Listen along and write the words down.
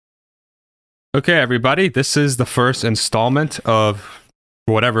Okay, everybody, this is the first installment of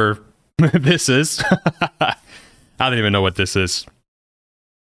whatever this is. I don't even know what this is.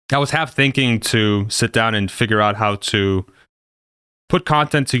 I was half thinking to sit down and figure out how to put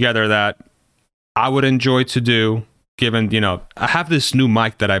content together that I would enjoy to do, given, I have this new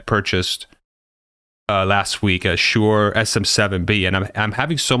mic that I purchased last week, a Shure SM7B, and I'm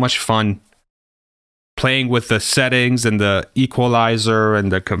having so much fun playing with the settings and the equalizer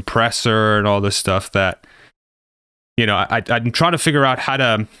and the compressor and all this stuff that, I'm trying to figure out how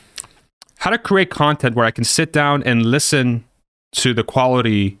to create content where I can sit down and listen to the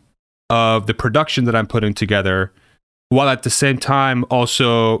quality of the production that I'm putting together, while at the same time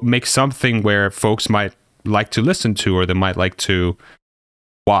also make something where folks might like to listen to or they might like to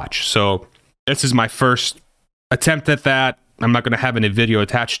watch. So this is my first attempt at that. I'm not going to have any video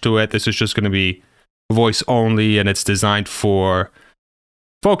attached to it. This is just going to be voice only, and it's designed for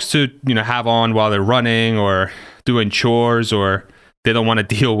folks to have on while they're running or doing chores, or they don't want to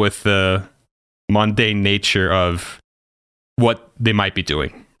deal with the mundane nature of what they might be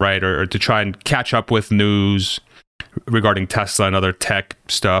doing, right? Or to try and catch up with news regarding Tesla and other tech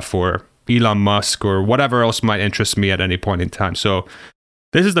stuff, or Elon Musk, or whatever else might interest me at any point in time. So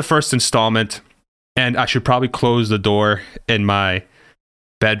this is the first installment, and I should probably close the door in my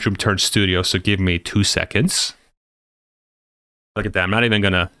bedroom turned studio, so give me 2 seconds. Look at that. I'm not even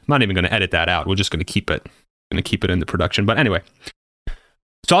gonna edit that out. We're just gonna keep it in the production. But anyway,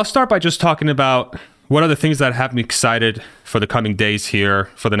 so I'll start by just talking about what are the things that have me excited for the coming days here,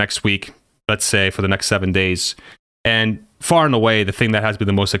 for the next week, let's say for the next 7 days. And far and away, the thing that has me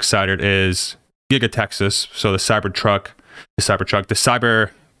the most excited is Giga Texas. So the cyber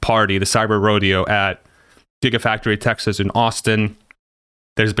party, the cyber rodeo at Gigafactory Texas in Austin.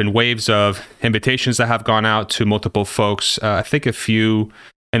 There's been waves of invitations that have gone out to multiple folks. I think a few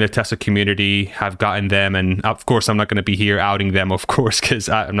in the Tesla community have gotten them. And of course, I'm not going to be here outing them, of course, because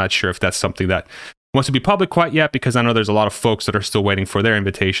I'm not sure if that's something that wants to be public quite yet, because I know there's a lot of folks that are still waiting for their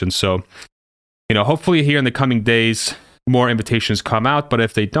invitations. So, hopefully here in the coming days, more invitations come out. But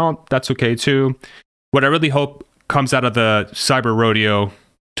if they don't, that's okay too. What I really hope comes out of the cyber rodeo,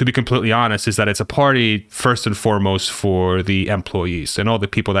 to be completely honest, is that it's a party first and foremost for the employees and all the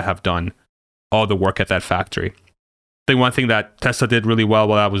people that have done all the work at that factory. I think one thing that Tesla did really well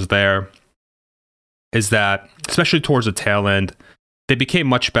while I was there is that, especially towards the tail end, they became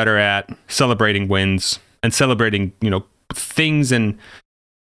much better at celebrating wins and celebrating, things and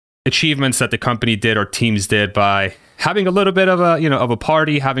achievements that the company did or teams did by having a little bit of a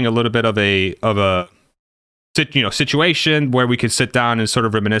party, having a little bit of a situation where we could sit down and sort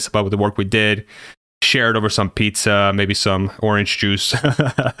of reminisce about the work we did, share it over some pizza, maybe some orange juice,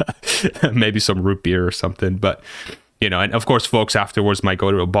 maybe some root beer or something. But, and of course, folks afterwards might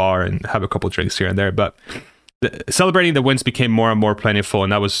go to a bar and have a couple drinks here and there. But celebrating the wins became more and more plentiful,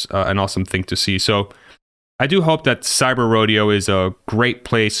 and that was an awesome thing to see. So I do hope that Cyber Rodeo is a great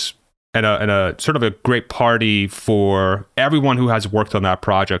place and a sort of a great party for everyone who has worked on that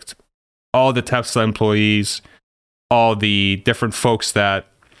project. All the Tesla employees, all the different folks that,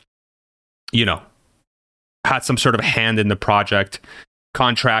 had some sort of hand in the project,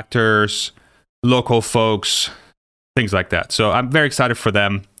 contractors, local folks, things like that. So I'm very excited for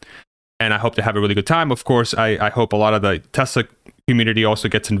them, and I hope to have a really good time. Of course, I hope a lot of the Tesla community also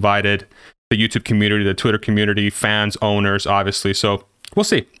gets invited, the YouTube community, the Twitter community, fans, owners, obviously. So we'll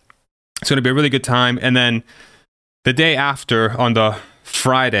see. It's going to be a really good time. And then the day after, on the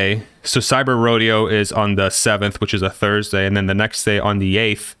Friday, so Cyber Rodeo is on the 7th, which is a Thursday, and then the next day on the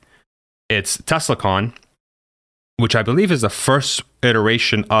 8th, it's TeslaCon, which I believe is the first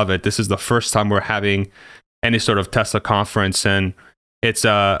iteration of it. This is the first time we're having any sort of Tesla conference, and it's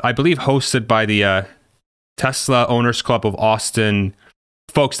I believe hosted by the Tesla Owners Club of Austin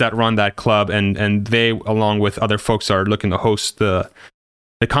folks that run that club, and they, along with other folks, are looking to host the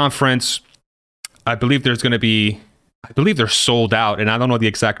conference. I believe they're sold out, and I don't know the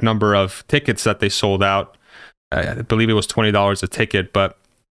exact number of tickets that they sold out. I believe it was $20 a ticket, but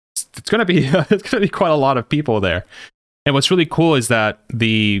it's going to be quite a lot of people there. And what's really cool is that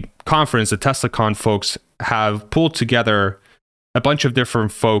the conference, the TeslaCon folks, have pulled together a bunch of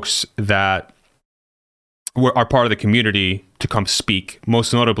different folks that are part of the community to come speak.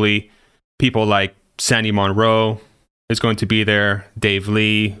 Most notably, people like Sandy Monroe is going to be there, Dave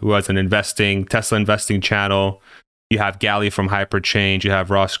Lee, who has an Tesla investing channel. You have Gally from Hyperchange. You have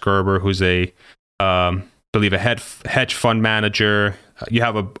Ross Gerber, who's a hedge fund manager. You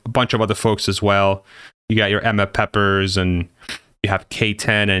have a bunch of other folks as well. You got your Emma Peppers, and you have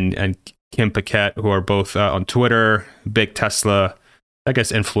K10 and Kim Paquette, who are both on Twitter, big Tesla, I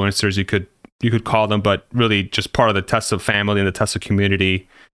guess, influencers, you could could call them, but really just part of the Tesla family and the Tesla community,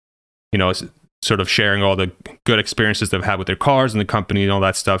 sort of sharing all the good experiences they've had with their cars and the company and all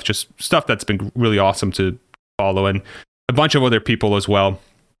that stuff. Just stuff that's been really awesome to follow, and a bunch of other people as well.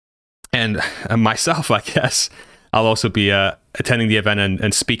 And myself, I guess, I'll also be attending the event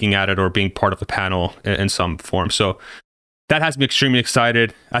and speaking at it or being part of the panel in some form. So that has me extremely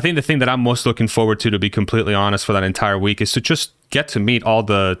excited. I think the thing that I'm most looking forward to be completely honest, for that entire week is to just get to meet all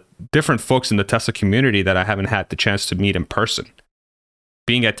the different folks in the Tesla community that I haven't had the chance to meet in person.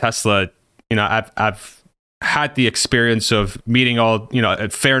 Being at Tesla, I've had the experience of meeting a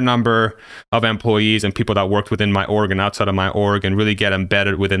fair number of employees and people that worked within my org and outside of my org, and really get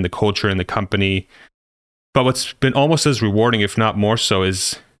embedded within the culture and the company. But what's been almost as rewarding, if not more so,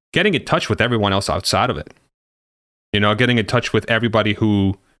 is getting in touch with everyone else outside of it. Getting in touch with everybody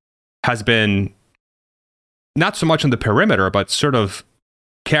who has been not so much on the perimeter, but sort of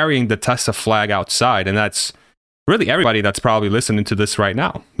carrying the Tesla flag outside. And that's really everybody that's probably listening to this right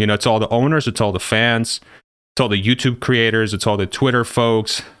now. It's all the owners, it's all the fans, it's all the YouTube creators, it's all the Twitter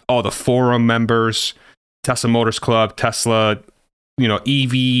folks, all the forum members, Tesla Motors Club, Tesla,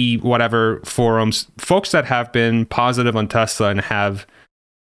 EV, whatever forums, folks that have been positive on Tesla and have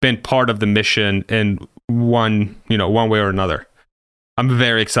been part of the mission in one way or another. I'm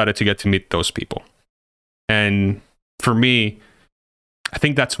very excited to get to meet those people. And for me, I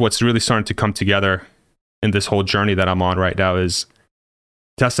think that's what's really starting to come together in this whole journey that I'm on right now. Is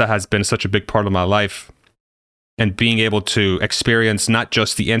Tesla has been such a big part of my life, and being able to experience not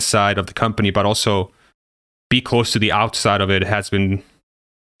just the inside of the company, but also be close to the outside of it has been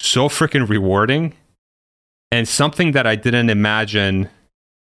so freaking rewarding, and something that I didn't imagine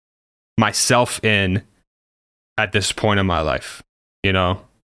myself in at this point in my life. I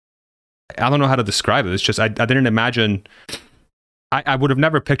don't know how to describe it. It's just I didn't imagine. I would have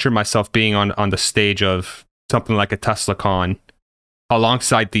never pictured myself being on the stage of something like a TeslaCon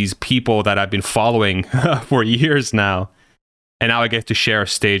alongside these people that I've been following for years now, and now I get to share a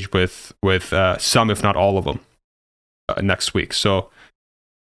stage with some, if not all of them, next week. So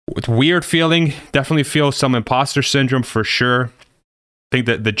it's a weird feeling. Definitely feel some imposter syndrome for sure. I think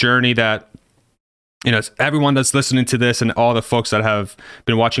that the journey that everyone that's listening to this and all the folks that have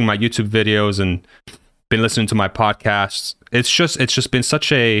been watching my YouTube videos and been listening to my podcasts, it's just been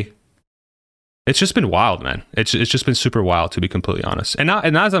wild, man. It's just been super wild, to be completely honest. And now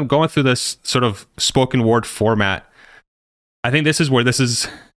as I'm going through this sort of spoken word format, I think this is where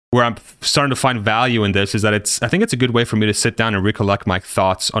I'm starting to find value in this, is that I think it's a good way for me to sit down and recollect my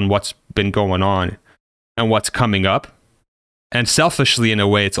thoughts on what's been going on and what's coming up. And selfishly, in a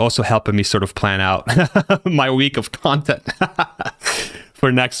way, it's also helping me sort of plan out my week of content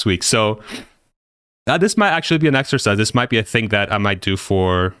for next week. So this might actually be an exercise. This might be a thing that I might do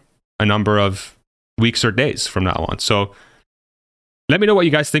for a number of weeks or days from now on. So let me know what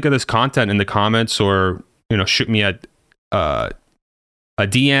you guys think of this content in the comments, or shoot me a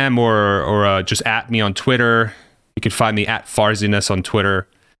DM or just at me on Twitter. You can find me at Farziness on Twitter,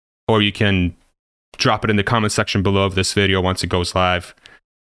 or you can drop it in the comment section below of this video once it goes live.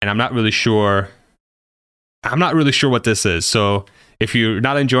 And I'm not really sure what this is. So if you're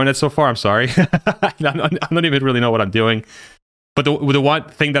not enjoying it so far, I'm sorry. I don't even really know what I'm doing. But the one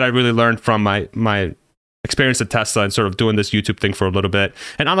thing that I really learned from my experience at Tesla and sort of doing this YouTube thing for a little bit,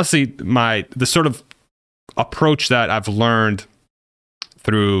 and honestly, the sort of approach that I've learned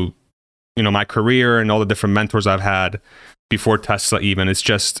through my career and all the different mentors I've had before Tesla even, is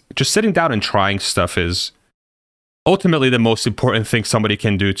just sitting down and trying stuff is ultimately the most important thing somebody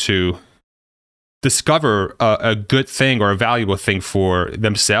can do to discover a good thing or a valuable thing for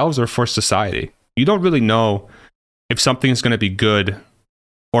themselves or for society. You don't really know if something's going to be good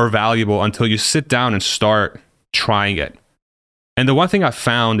or valuable until you sit down and start trying it. And the one thing I've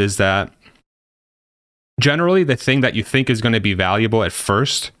found is that generally the thing that you think is going to be valuable at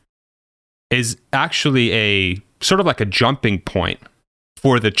first is actually a sort of like a jumping point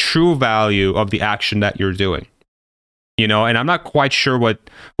for the true value of the action that you're doing. And I'm not quite sure what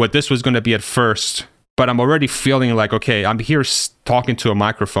this was going to be at first, but I'm already feeling like, okay, I'm here talking to a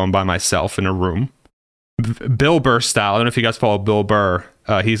microphone by myself in a room. Bill Burr style. I don't know if you guys follow Bill Burr.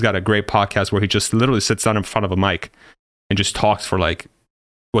 He's got a great podcast where he just literally sits down in front of a mic and just talks for like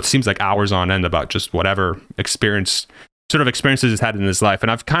what seems like hours on end about just whatever experiences he's had in his life.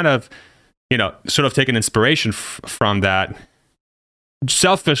 And I've kind of, sort of taken inspiration from that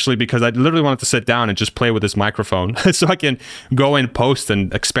selfishly, because I literally wanted to sit down and just play with this microphone so I can go and post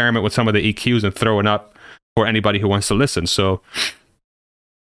and experiment with some of the EQs and throw it up for anybody who wants to listen. So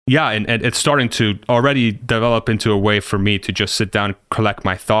yeah, and it's starting to already develop into a way for me to just sit down, collect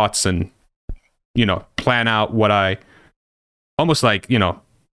my thoughts, and plan out what I almost like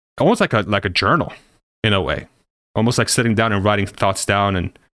a journal in a way, almost like sitting down and writing thoughts down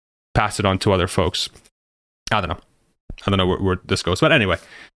and pass it on to other folks. I don't know where this goes, but anyway,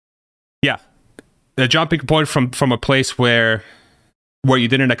 yeah, the jumping point from a place where you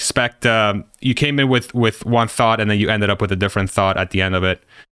didn't expect. You came in with one thought and then you ended up with a different thought at the end of it.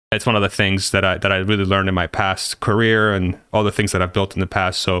 It's one of the things that I really learned in my past career and all the things that I've built in the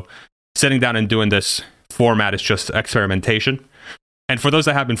past. So sitting down and doing this format is just experimentation. And for those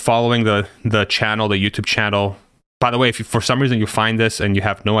that have been following the channel, the YouTube channel, by the way, if for some reason you find this and you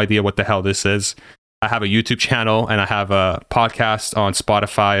have no idea what the hell this is, I have a YouTube channel and I have a podcast on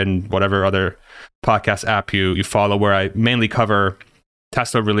Spotify and whatever other podcast app you follow, where I mainly cover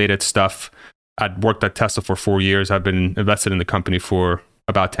Tesla related stuff. I'd worked at Tesla for 4 years. I've been invested in the company for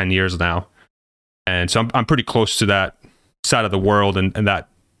about 10 years now. And so I'm pretty close to that side of the world and that,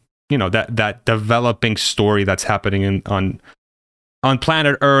 that developing story that's happening on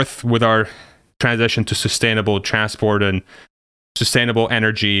planet Earth with our transition to sustainable transport and sustainable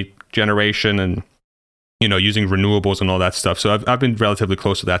energy generation and, using renewables and all that stuff. So I've been relatively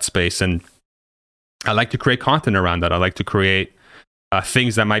close to that space, and I like to create content around that. I like to create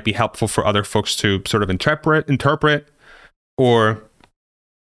things that might be helpful for other folks to sort of interpret, or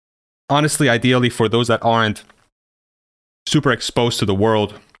honestly, ideally for those that aren't super exposed to the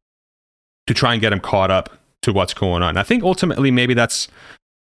world, to try and get them caught up to what's going on. I think ultimately maybe that's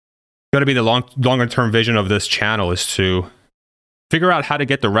going to be the longer term vision of this channel, is to figure out how to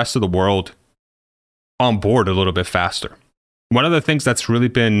get the rest of the world on board a little bit faster. One of the things that's really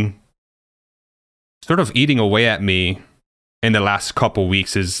been sort of eating away at me in the last couple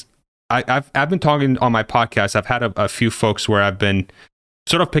weeks is I've been talking on my podcast. I've had a few folks where I've been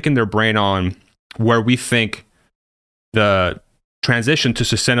sort of picking their brain on where we think the transition to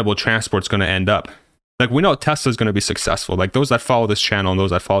sustainable transport is going to end up. Like, we know Tesla is going to be successful. Like, those that follow this channel and those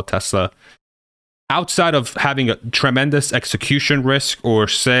that follow Tesla, outside of having a tremendous execution risk, or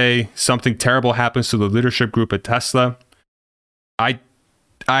say something terrible happens to the leadership group at Tesla, I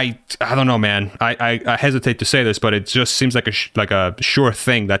don't know, man. I hesitate to say this, but it just seems like a sure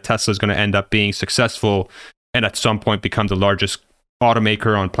thing that Tesla is going to end up being successful and at some point become the largest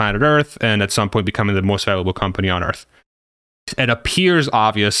automaker on planet Earth, and at some point becoming the most valuable company on Earth. It appears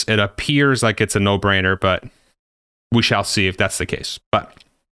obvious. It appears like it's a no-brainer, but we shall see if that's the case. But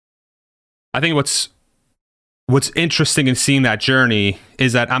I think what's interesting in seeing that journey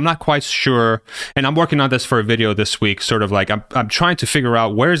is that I'm not quite sure, and I'm working on this for a video this week, sort of like I'm trying to figure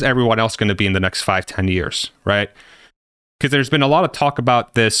out where's everyone else going to be in the next 5-10 years, right? Because there's been a lot of talk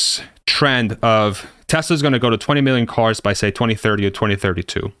about this trend of Tesla's going to go to 20 million cars by, say, 2030 or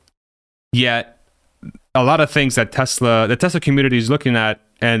 2032. Yet a lot of things that the Tesla community is looking at,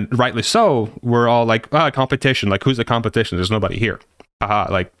 and rightly so, we're all like, competition. Like, who's the competition? There's nobody here.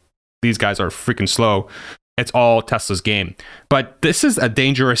 Like, these guys are freaking slow. It's all Tesla's game. But this is a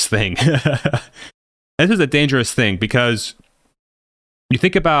dangerous thing. This is a dangerous thing because you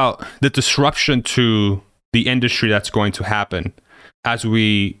think about the disruption to the industry that's going to happen as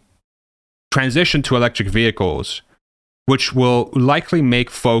we transition to electric vehicles, which will likely make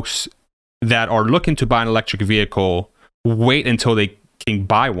folks that are looking to buy an electric vehicle wait until they can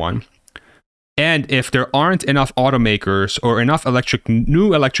buy one. And if there aren't enough automakers or enough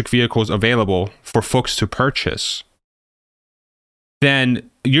new electric vehicles available for folks to purchase, then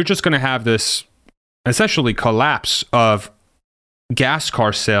you're just going to have this essentially collapse of gas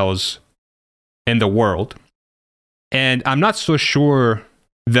car sales in the world. And I'm not so sure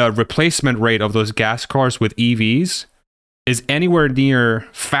the replacement rate of those gas cars with EVs is anywhere near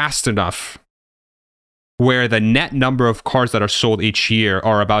fast enough where the net number of cars that are sold each year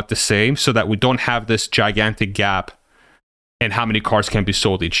are about the same, so that we don't have this gigantic gap in how many cars can be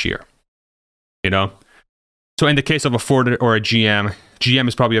sold each year. So in the case of a Ford or a GM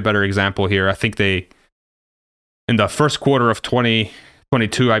is probably a better example here. I think in the first quarter of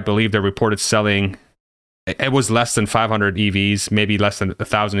 2022, I believe they reported selling, it was less than 500 EVs, maybe less than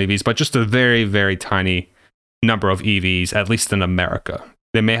 1,000 EVs, but just a very, very tiny number of EVs, at least in America.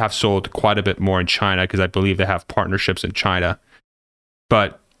 They may have sold quite a bit more in China, because I believe they have partnerships in China.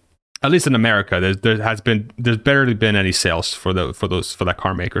 But at least in America, there's barely been any sales for that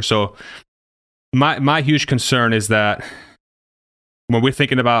car maker. So my huge concern is that when we're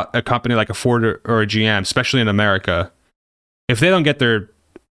thinking about a company like a Ford or a GM, especially in America, if they don't get their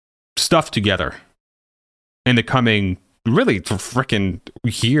stuff together in the coming really freaking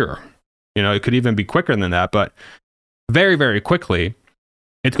year, it could even be quicker than that, but very, very quickly,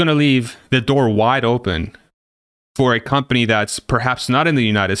 it's going to leave the door wide open for a company that's perhaps not in the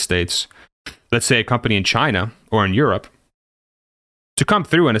United States, let's say a company in China or in Europe, to come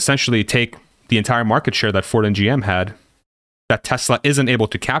through and essentially take the entire market share that Ford and GM had, that Tesla isn't able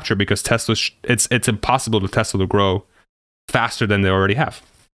to capture because it's impossible for Tesla to grow faster than they already have.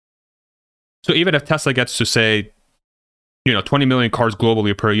 So even if Tesla gets to, say, 20 million cars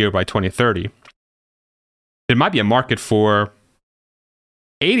globally per year by 2030, there might be a market for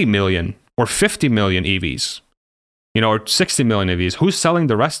 80 million or 50 million EVs, or 60 million EVs. Who's selling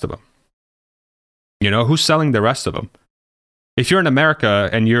the rest of them? Who's selling the rest of them? If you're in America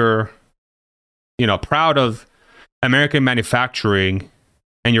and you're, proud of American manufacturing,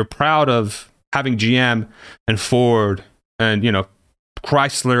 and you're proud of having GM and Ford and,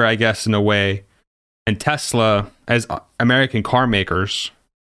 Chrysler, I guess, in a way, and Tesla as American car makers,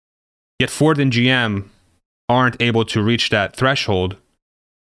 yet Ford and GM aren't able to reach that threshold,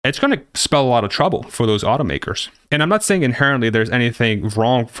 it's going to spell a lot of trouble for those automakers. And I'm not saying inherently there's anything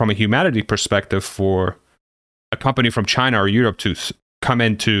wrong from a humanity perspective for a company from China or Europe to come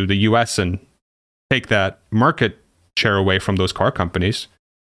into the US and take that market share away from those car companies.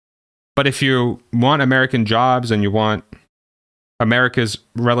 But if you want American jobs and you want America's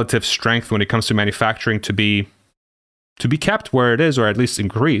relative strength when it comes to manufacturing to be kept where it is, or at least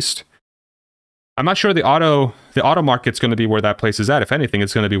increased, I'm not sure the auto market's going to be where that place is at. If anything,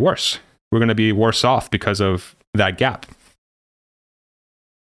 it's going to be worse. We're going to be worse off because of that gap.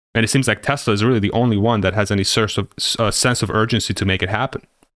 And it seems like Tesla is really the only one that has any sense of urgency to make it happen,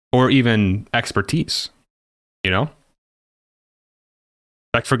 or even expertise.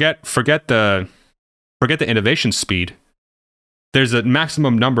 Like forget the innovation speed. There's a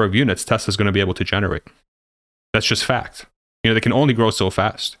maximum number of units Tesla's going to be able to generate. That's just fact. They can only grow so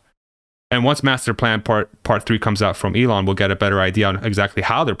fast. And once Master Plan Part 3 comes out from Elon, we'll get a better idea on exactly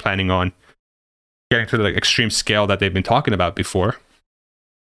how they're planning on getting to the extreme scale that they've been talking about before.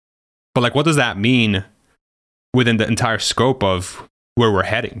 But what does that mean within the entire scope of where we're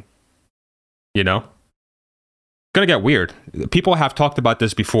heading? It's gonna get weird. People have talked about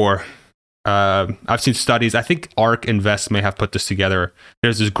this before. I've seen studies. I think ARK Invest may have put this together.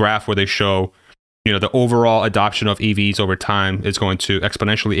 There's this graph where they show, the overall adoption of EVs over time is going to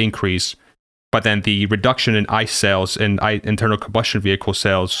exponentially increase, but then the reduction in ICE sales and internal combustion vehicle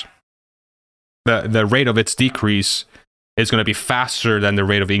sales, the rate of its decrease is going to be faster than the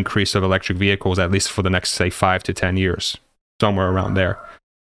rate of increase of electric vehicles, at least for the next, say, 5 to 10 years, somewhere around there,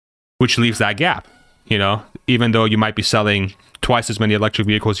 which leaves that gap. Even though you might be selling twice as many electric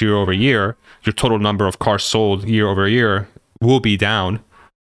vehicles year over year, your total number of cars sold year over year will be down,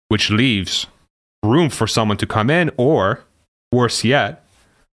 which leaves room for someone to come in, or worse yet,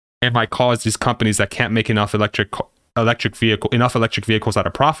 it might cause these companies that can't make enough electric vehicles at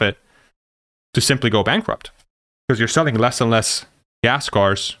a profit to simply go bankrupt, because you're selling less and less gas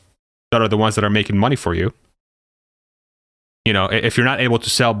cars that are the ones that are making money for you. If you're not able to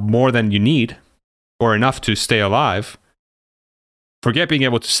sell more than you need or enough to stay alive, forget being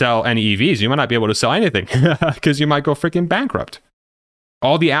able to sell any EVs. You might not be able to sell anything because you might go freaking bankrupt.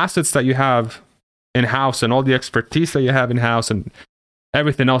 All the assets that you have in-house and all the expertise that you have in-house and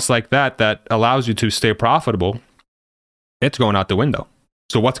everything else like that allows you to stay profitable, it's going out the window.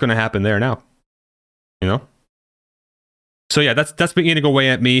 So what's going to happen there now? So yeah, that's been eating away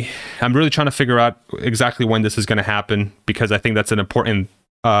at me. I'm really trying to figure out exactly when this is going to happen, because I think that's an important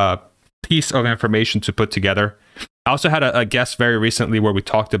piece of information to put together. I also had a guest very recently where we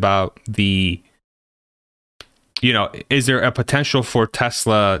talked about is there a potential for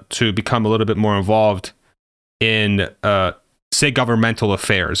Tesla to become a little bit more involved in, say, governmental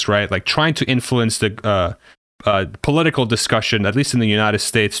affairs, right? Like trying to influence the political discussion, at least in the United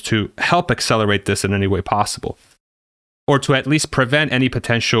States, to help accelerate this in any way possible, or to at least prevent any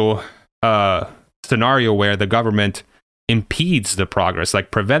potential scenario where the government impedes the progress, like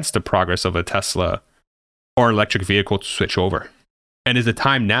prevents the progress of a Tesla or electric vehicle to switch over. And is the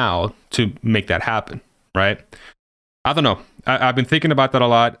time now to make that happen, right? I don't know. I've been thinking about that a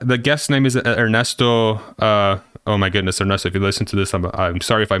lot. The guest name is Ernesto. Oh my goodness, Ernesto, if you listen to this, I'm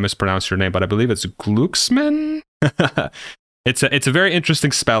sorry if I mispronounced your name, but I believe it's Glucksmann. It's a very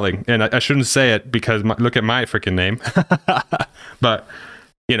interesting spelling, and I shouldn't say it because look at my freaking name. But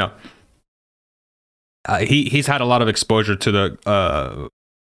he's had a lot of exposure to the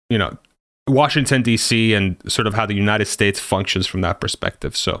Washington D.C. and sort of how the United States functions from that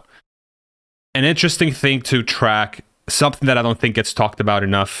perspective. So an interesting thing to track, something that I don't think gets talked about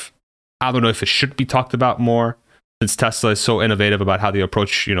enough. I don't know if it should be talked about more, since Tesla is so innovative about how they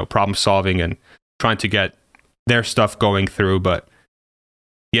approach, problem solving and trying to get their stuff going through. But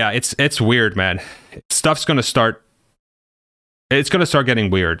yeah, it's weird, man. Stuff's going to start It's going to start getting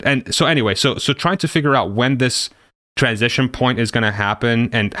weird. And so anyway, so trying to figure out when this transition point is going to happen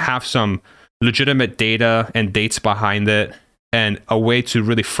and have some legitimate data and dates behind it and a way to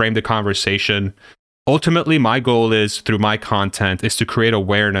really frame the conversation. Ultimately, my goal is, through my content, is to create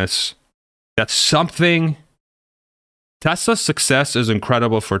awareness that Tesla's success is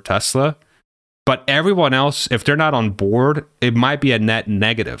incredible for Tesla, but everyone else, if they're not on board, it might be a net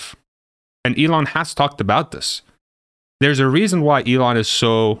negative. And Elon has talked about this. There's a reason why Elon is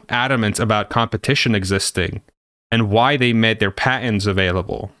so adamant about competition existing and why they made their patents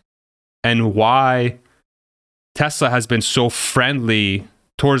available and why Tesla has been so friendly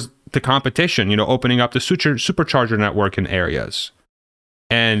towards the competition, opening up the supercharger network in areas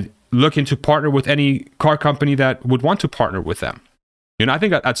and looking to partner with any car company that would want to partner with them. I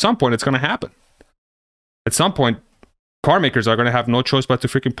think at some point it's going to happen. At some point, car makers are going to have no choice but to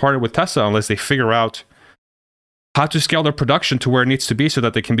freaking partner with Tesla unless they figure out how to scale their production to where it needs to be so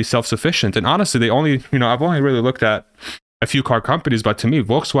that they can be self-sufficient. And honestly, I've only really looked at a few car companies, but to me,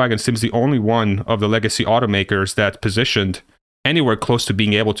 Volkswagen seems the only one of the legacy automakers that's positioned anywhere close to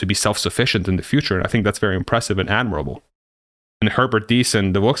being able to be self-sufficient in the future. And I think that's very impressive and admirable. And Herbert Diess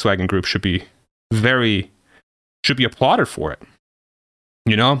and the Volkswagen Group should be applauded for it.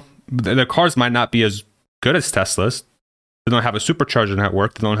 The cars might not be as good as Tesla's. They don't have a supercharger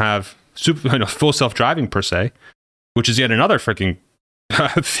network. They don't have full self-driving per se, which is yet another freaking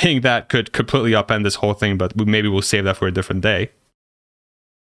thing that could completely upend this whole thing, but maybe we'll save that for a different day.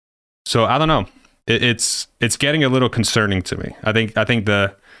 So I don't know. It's getting a little concerning to me. I think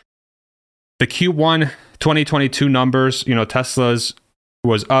the Q1 2022 numbers, Tesla's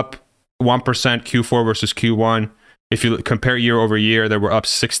was up 1% Q4 versus Q1. If you compare year over year, they were up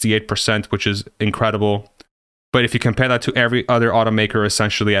 68%, which is incredible. But if you compare that to every other automaker,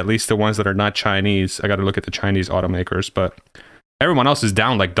 essentially, at least the ones that are not Chinese, I got to look at the Chinese automakers, but everyone else is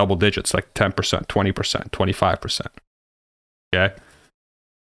down like double digits, like 10%, 20%, 25%. Okay.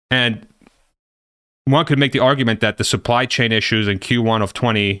 And one could make the argument that the supply chain issues in Q1 of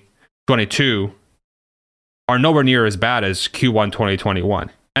 2022 are nowhere near as bad as Q1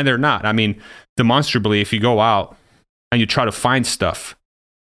 2021. And they're not. I mean, demonstrably, if you go out and you try to find stuff,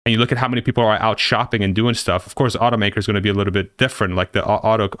 and you look at how many people are out shopping and doing stuff, of course, the automaker is going to be a little bit different. Like the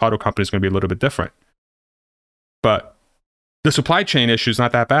auto company is going to be a little bit different. But the supply chain issue is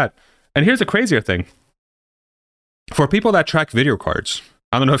not that bad. And here's the crazier thing. For people that track video cards,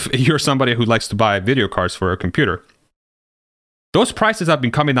 I don't know if you're somebody who likes to buy video cards for a computer. Those prices have been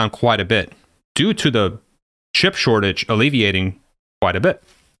coming down quite a bit due to the chip shortage alleviating quite a bit.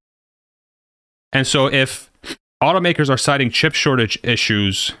 And so if automakers are citing chip shortage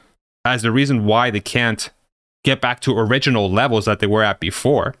issues as the reason why they can't get back to original levels that they were at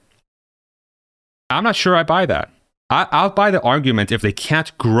before, I'm not sure I buy that. I'll buy the argument if they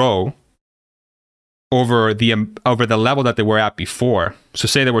can't grow over the level that they were at before. So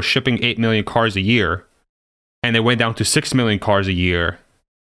say they were shipping 8 million cars a year and they went down to 6 million cars a year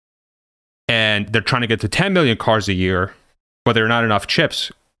and they're trying to get to 10 million cars a year, but there are not enough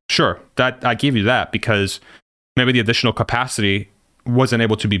chips. Sure, that I give you that, because maybe the additional capacity wasn't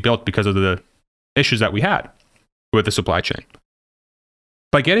able to be built because of the issues that we had with the supply chain.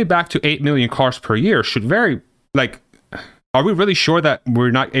 But getting back to 8 million cars per year should are we really sure that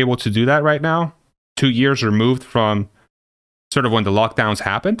we're not able to do that right now? 2 years removed from sort of when the lockdowns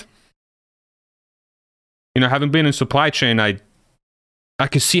happened? Having been in supply chain, I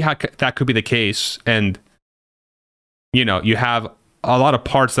could see how that could be the case. And, you have a lot of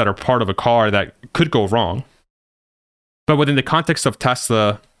parts that are part of a car that could go wrong. But within the context of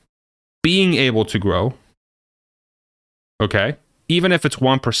Tesla being able to grow, okay, even if it's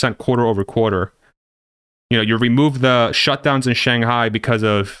 1% quarter over quarter, you remove the shutdowns in Shanghai because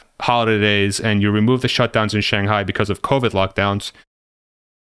of holidays and you remove the shutdowns in Shanghai because of COVID lockdowns,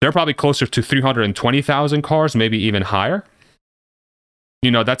 they're probably closer to 320,000 cars, maybe even higher.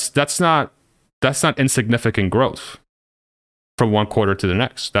 That's not insignificant growth from one quarter to the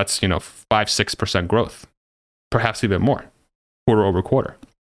next. That's 5-6% growth. Perhaps even more, quarter over quarter.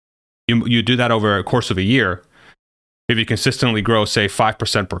 You do that over a course of a year. If you consistently grow, say,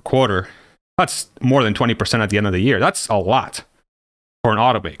 5% per quarter, that's more than 20% at the end of the year. That's a lot for an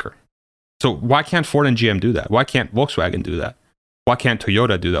automaker. So why can't Ford and GM do that? Why can't Volkswagen do that? Why can't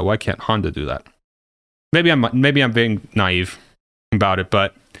Toyota do that? Why can't Honda do that? Maybe I'm being naive about it,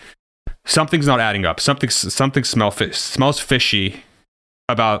 but something's not adding up. Something smells fishy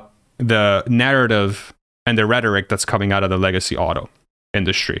about the narrative and the rhetoric that's coming out of the legacy auto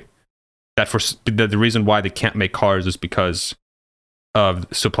industry. That the reason why they can't make cars is because of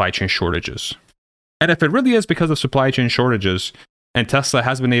supply chain shortages. And if it really is because of supply chain shortages and Tesla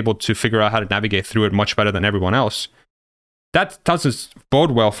has been able to figure out how to navigate through it much better than everyone else, that doesn't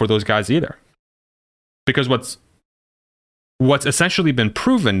bode well for those guys either. Because what's essentially been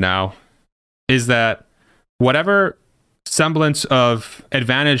proven now is that whatever semblance of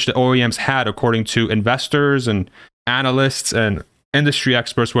advantage the OEMs had, according to investors and analysts and industry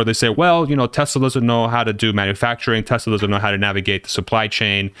experts, where they say, well, Tesla doesn't know how to do manufacturing, Tesla doesn't know how to navigate the supply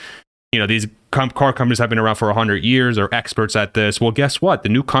chain. These car companies have been around for 100 years, are experts at this. Well, guess what? The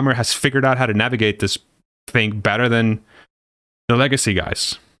newcomer has figured out how to navigate this thing better than the legacy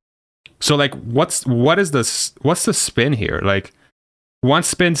guys. So like, what's the spin here? Like, one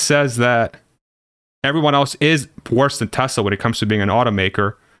spin says that everyone else is worse than Tesla when it comes to being an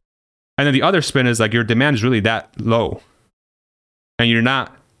automaker. And then the other spin is like, your demand is really that low. And you're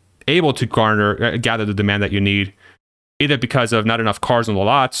not able to gather the demand that you need, either because of not enough cars on the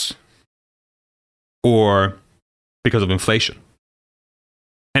lots or because of inflation.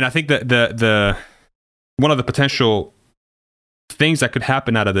 And I think that the one of the potential things that could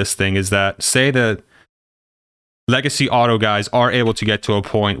happen out of this thing is that, say the legacy auto guys are able to get to a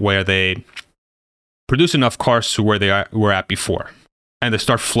point where they produce enough cars to where they were at before, and they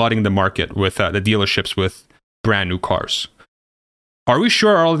start flooding the market with the dealerships with brand new cars. Are we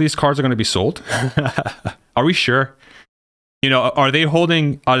sure all of these cars are going to be sold? Are we sure? Are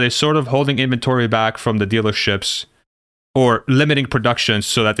they sort of holding inventory back from the dealerships, or limiting production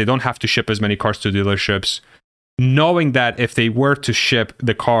so that they don't have to ship as many cars to dealerships, knowing that if they were to ship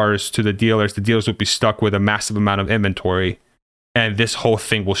the cars to the dealers would be stuck with a massive amount of inventory, and this whole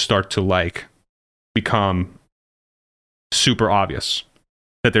thing will start to become super obvious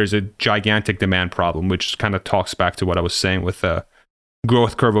that there's a gigantic demand problem, which kind of talks back to what I was saying with the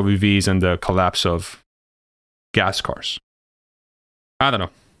growth curve of EVs and the collapse of gas cars. I don't know.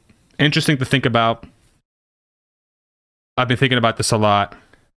 Interesting to think about. I've been thinking about this a lot,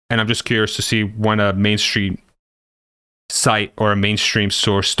 and I'm just curious to see when a mainstream site or a mainstream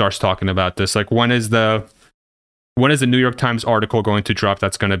source starts talking about this. Like, when is the New York Times article going to drop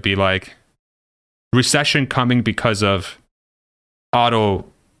that's going to be like, recession coming because of auto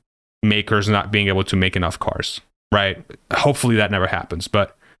makers not being able to make enough cars, right? Hopefully that never happens,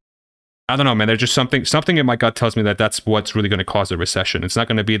 but I don't know, man. There's just something in my gut tells me that that's what's really going to cause a recession. It's not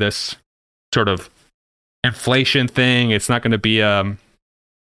going to be this sort of inflation thing. It's not going to be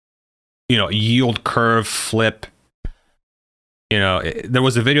yield curve flip. There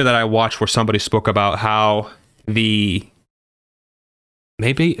was a video that I watched where somebody spoke about how maybe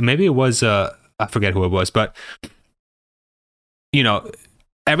it was I forget who it was, but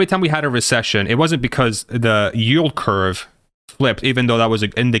every time we had a recession, it wasn't because the yield curve flipped, even though that was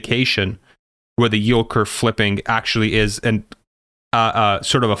an indication where the yield curve flipping actually is an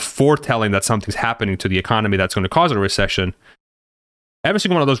sort of a foretelling that something's happening to the economy that's going to cause a recession. Every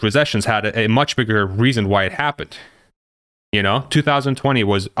single one of those recessions had a much bigger reason why it happened. 2020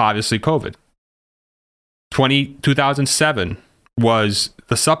 was obviously COVID. 2007 was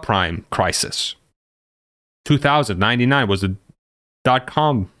the subprime crisis. 2099 was the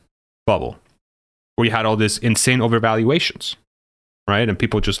dot-com bubble, where you had all this insane overvaluations, right? And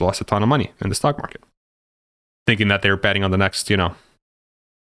people just lost a ton of money in the stock market, thinking that they were betting on the next,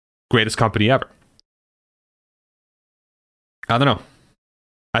 greatest company ever. I don't know.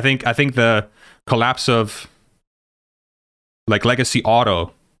 I think the collapse of legacy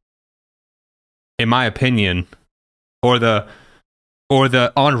auto, in my opinion, or the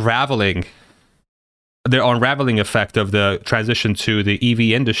unraveling effect of the transition to the EV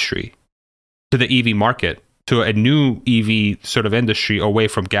industry, to the EV market, to a new EV sort of industry away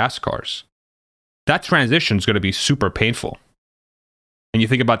from gas cars. That transition is going to be super painful. And you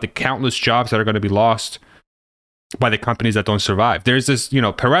think about the countless jobs that are going to be lost by the companies that don't survive. There's this,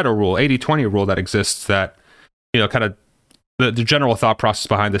 Pareto rule, 80-20 rule that exists that, kind of the general thought process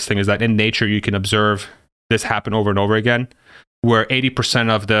behind this thing is that in nature, you can observe this happen over and over again, where 80%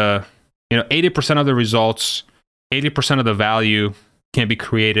 of the, 80% of the results, 80% of the value can be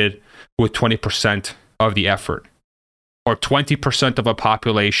created with 20% of the effort, or 20% of a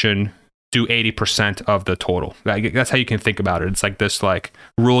population do 80% of the total. That's how you can think about it. It's like this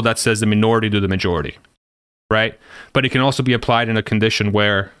rule that says the minority do the majority, right? But it can also be applied in a condition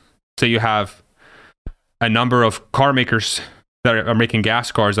where, say you have a number of car makers that are making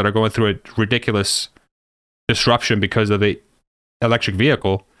gas cars that are going through a ridiculous disruption because of the electric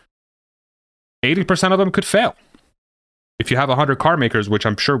vehicle. 80% of them could fail. If you have 100 car makers, which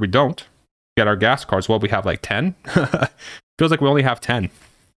I'm sure we don't, get our gas cars, we have 10. Feels like we only have 10.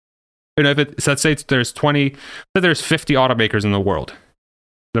 If let's say there's 50 automakers in the world.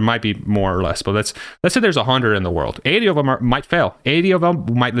 There might be more or less, but let's say there's 100 in the world. 80 of them might fail. 80 of them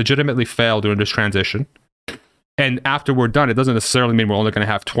might legitimately fail during this transition. And after we're done, it doesn't necessarily mean we're only going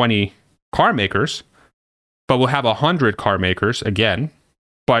to have 20 car makers, but we'll have 100 car makers again,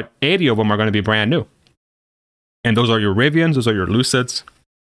 but 80 of them are going to be brand new. And those are your Rivians, those are your Lucids,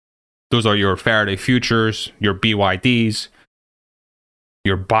 those are your Faraday Futures, your BYDs,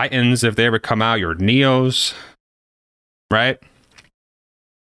 your Bytons if they ever come out, your Neos, right?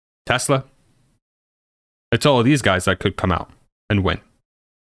 Tesla. It's all of these guys that could come out and win.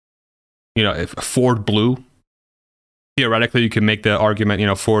 You know, if Ford Blue, theoretically you can make the argument, you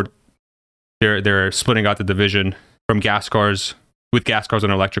know, Ford, they're splitting out the division from gas cars, with gas cars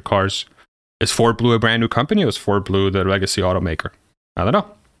and electric cars. Is Ford Blue a brand new company, or is Ford Blue the legacy automaker? I don't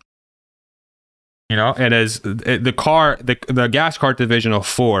know. You know, and as the gas car division of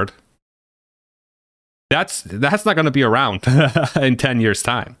Ford, that's not going to be around in 10 years'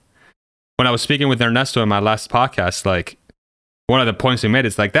 time. When I was speaking with Ernesto in my last podcast, like, one of the points he made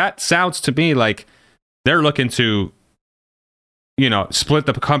is like, that sounds to me like they're looking to, you know, split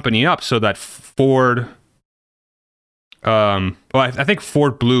the company up so that Ford, I think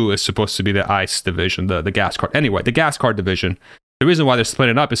Ford Blue is supposed to be the ICE division, the gas car. Anyway, the gas car division. The reason why they're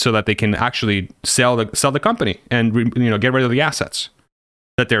splitting it up is so that they can actually sell the company and, you know, get rid of the assets.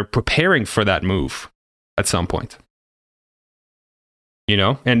 That they're preparing for that move at some point. You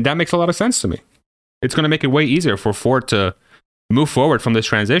know, and that makes a lot of sense to me. It's going to make it way easier for Ford to move forward from this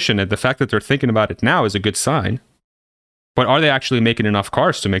transition, and the fact that they're thinking about it now is a good sign. But are they actually making enough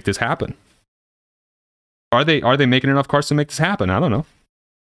cars to make this happen? Are they making enough cars to make this happen? I don't know.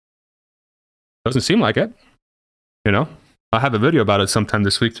 Doesn't seem like it. You know, I'll have a video about it sometime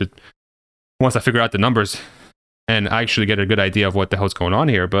this week once I figure out the numbers and I actually get a good idea of what the hell's going on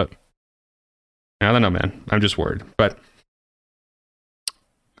here. But I don't know, man. I'm just worried. But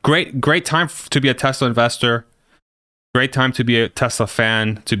great time to be a Tesla investor. Great time to be a Tesla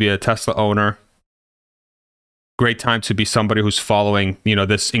fan, to be a Tesla owner. Great time to be somebody who's following, you know,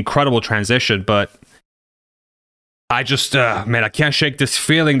 this incredible transition. But I just, man, I can't shake this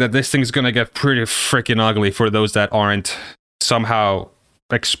feeling that this thing's going to get pretty freaking ugly for those that aren't somehow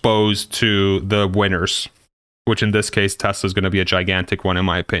exposed to the winners, which in this case, Tesla's going to be a gigantic one, in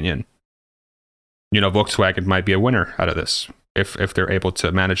my opinion. You know, Volkswagen might be a winner out of this if they're able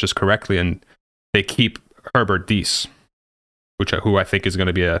to manage this correctly and they keep Herbert Diess, who I think is going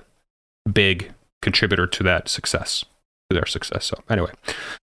to be a big contributor to that success, to their success. So anyway.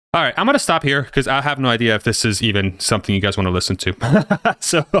 All right, I'm going to stop here because I have no idea if this is even something you guys want to listen to.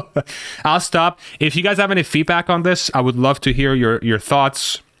 So I'll stop. If you guys have any feedback on this, I would love to hear your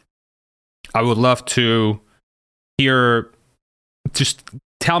thoughts. I would love to hear, just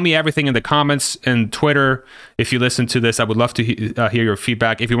tell me everything in the comments and Twitter. If you listen to this, I would love to hear your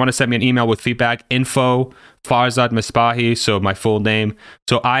feedback. If you want to send me an email with feedback, info Farzad Mesbahi, so my full name.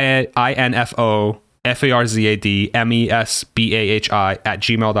 So info FARZAD MESBAHI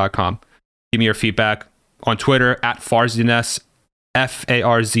 @gmail.com. Give me your feedback on Twitter @Farzyness,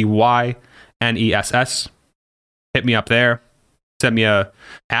 FARZYNESS. Hit me up there. Send me a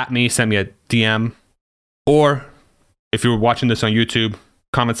DM. Or if you're watching this on YouTube,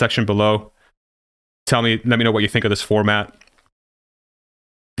 comment section below. Let me know what you think of this format.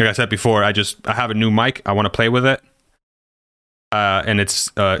 Like I said before, I have a new mic. I want to play with it. And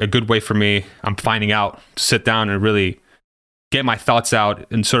it's a good way for me, I'm finding out, to sit down and really get my thoughts out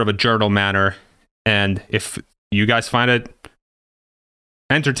in sort of a journal manner. And if you guys find it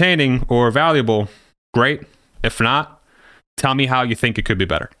entertaining or valuable, great. If not, tell me how you think it could be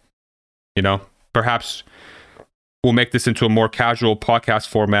better. You know, perhaps we'll make this into a more casual podcast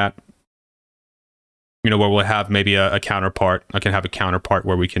format, you know, where we'll have maybe a counterpart. I can have a counterpart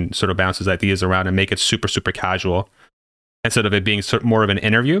where we can sort of bounce his ideas around and make it super, super casual. Instead of it being more of an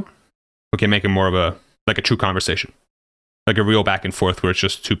interview, we can make it more of a true conversation, like a real back and forth where it's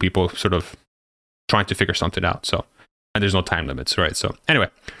just two people sort of trying to figure something out. So, and there's no time limits, right? So anyway,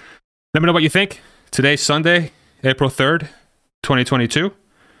 let me know what you think. Today's Sunday, April 3rd, 2022,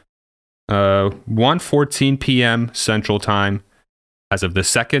 1:14 p.m. Central Time as of the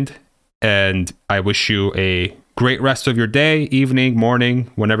 2nd. And I wish you a great rest of your day, evening,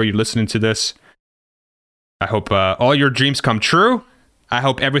 morning, whenever you're listening to this. I hope all your dreams come true. I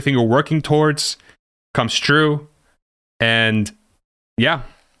hope everything you're working towards comes true. And yeah,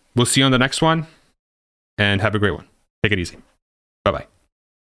 we'll see you on the next one. And have a great one. Take it easy.